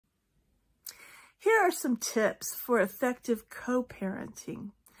Here are some tips for effective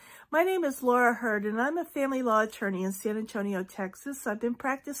co-parenting. My name is Laura Hurd, and I'm a family law attorney in San Antonio, Texas. I've been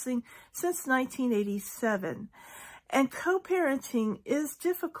practicing since 1987. And co-parenting is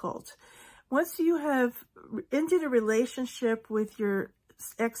difficult. Once you have ended a relationship with your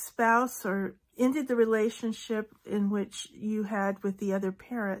ex-spouse or ended the relationship in which you had with the other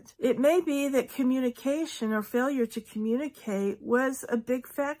parent, it may be that communication or failure to communicate was a big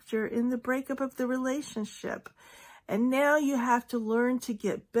factor in the breakup of the relationship. And now you have to learn to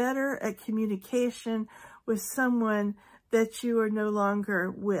get better at communication with someone that you are no longer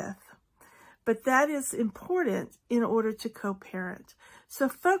with. But that is important in order to co-parent. So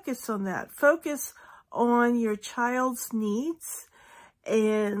focus on that. Focus on your child's needs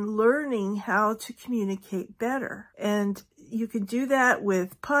and learning how to communicate better. And you can do that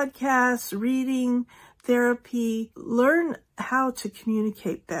with podcasts, reading, therapy. Learn how to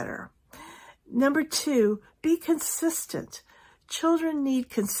communicate better. Number 2, be consistent. Children need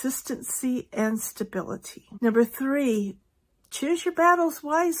consistency and stability. Number 3, choose your battles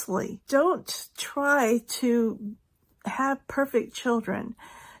wisely. Don't try to have perfect children.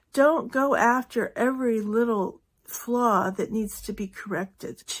 Don't go after every little flaw that needs to be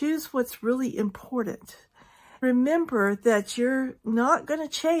corrected. Choose what's really important. Remember that you're not going to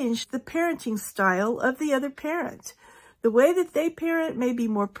change the parenting style of the other parent. The way that they parent may be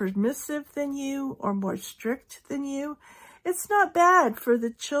more permissive than you or more strict than you. It's not bad for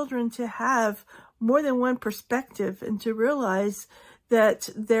the children to have more than one perspective and to realize that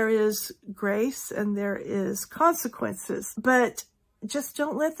there is grace and there is consequences. But just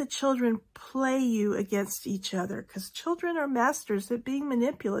don't let the children play you against each other, because children are masters at being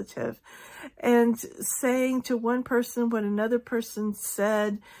manipulative and saying to one person what another person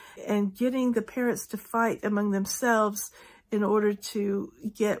said and getting the parents to fight among themselves in order to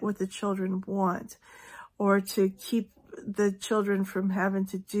get what the children want or to keep the children from having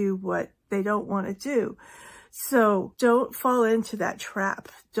to do what they don't want to do. So don't fall into that trap.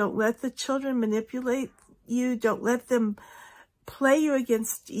 Don't let the children manipulate you. Don't let them play you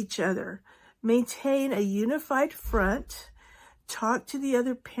against each other. Maintain a unified front. Talk to the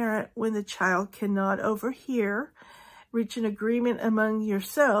other parent when the child cannot overhear. Reach an agreement among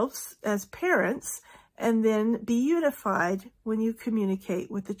yourselves as parents, and then be unified when you communicate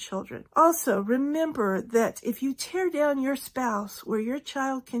with the children. Also, remember that if you tear down your spouse where your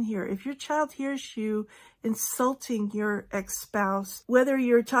child can hear, if your child hears you insulting your ex-spouse, whether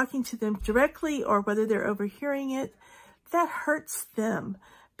you're talking to them directly or whether they're overhearing it, that hurts them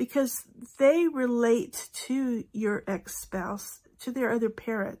because they relate to your ex-spouse, to their other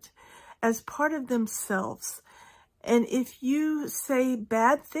parent, as part of themselves. And if you say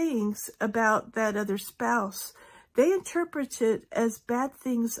bad things about that other spouse, they interpret it as bad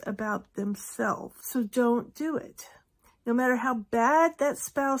things about themselves. So don't do it. No matter how bad that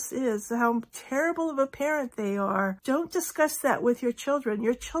spouse is, how terrible of a parent they are, don't discuss that with your children.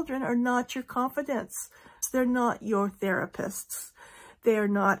 Your children are not your confidants. They're not your therapists. They are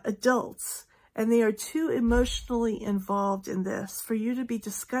not adults. And they are too emotionally involved in this for you to be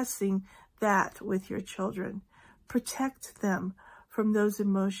discussing that with your children. Protect them from those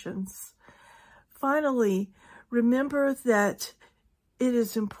emotions. Finally, remember that it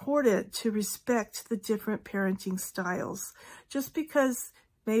is important to respect the different parenting styles. Just because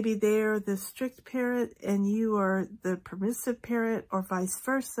maybe they're the strict parent and you are the permissive parent or vice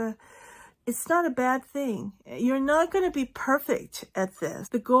versa, it's not a bad thing. You're not going to be perfect at this.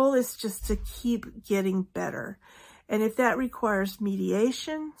 The goal is just to keep getting better. And if that requires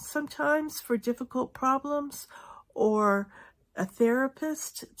mediation sometimes for difficult problems or a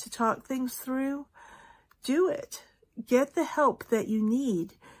therapist to talk things through, do it. Get the help that you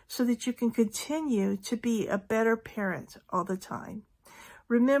need so that you can continue to be a better parent all the time.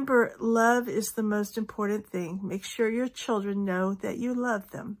 Remember, love is the most important thing. Make sure your children know that you love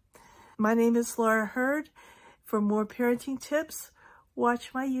them. My name is Laura Hurd. For more parenting tips,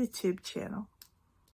 watch my YouTube channel.